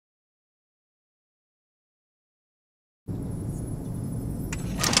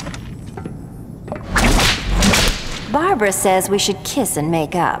Barbara says we should kiss and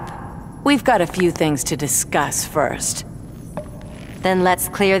make up. We've got a few things to discuss first. Then let's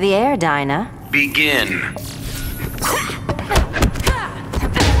clear the air, Dinah. Begin.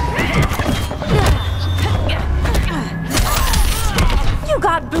 You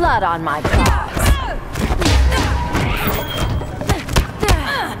got blood on my paws.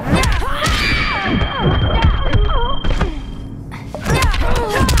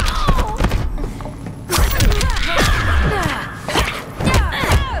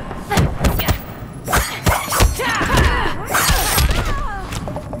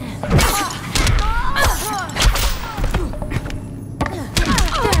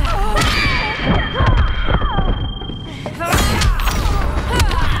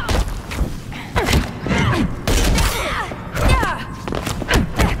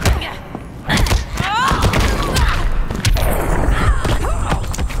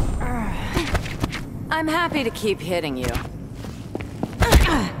 I'm happy to keep hitting you.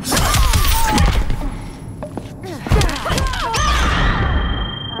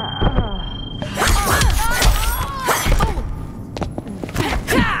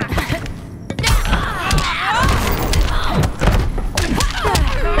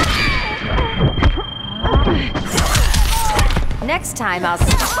 Next time I'll...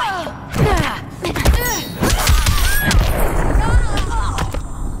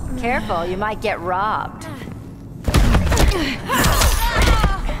 Careful, you might get robbed.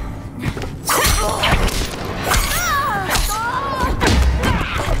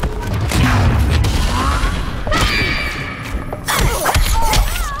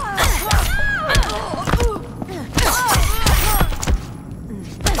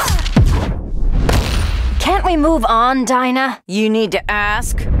 Can't we move on, Dinah? You need to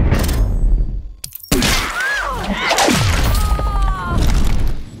ask?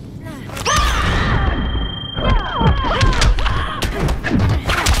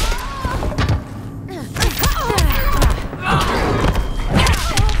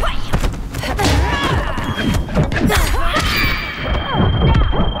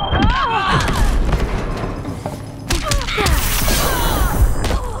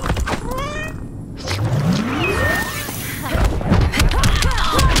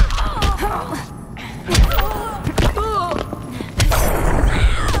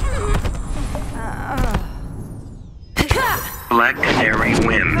 Black Canary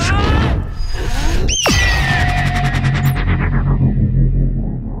wins.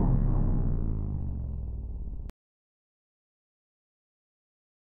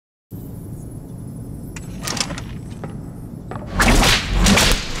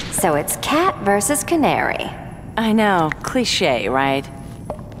 So it's cat versus canary. I know, cliché, right?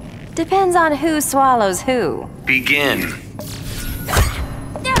 Depends on who swallows who. Begin.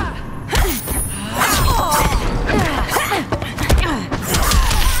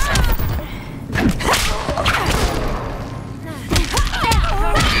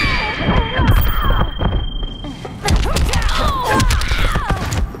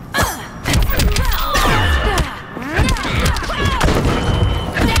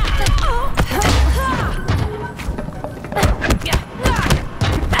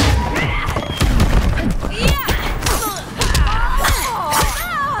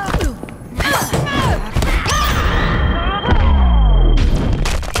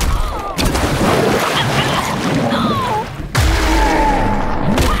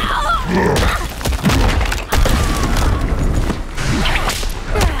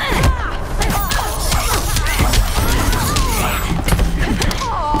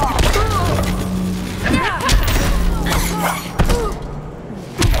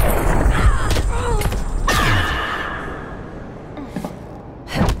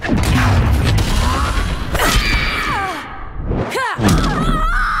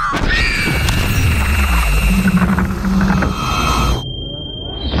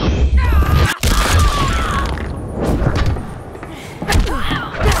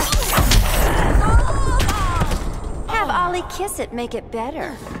 Kiss it, make it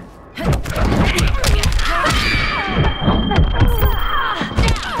better.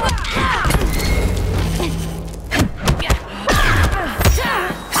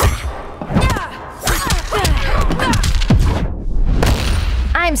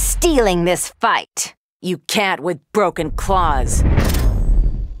 I'm stealing this fight. You can't with broken claws.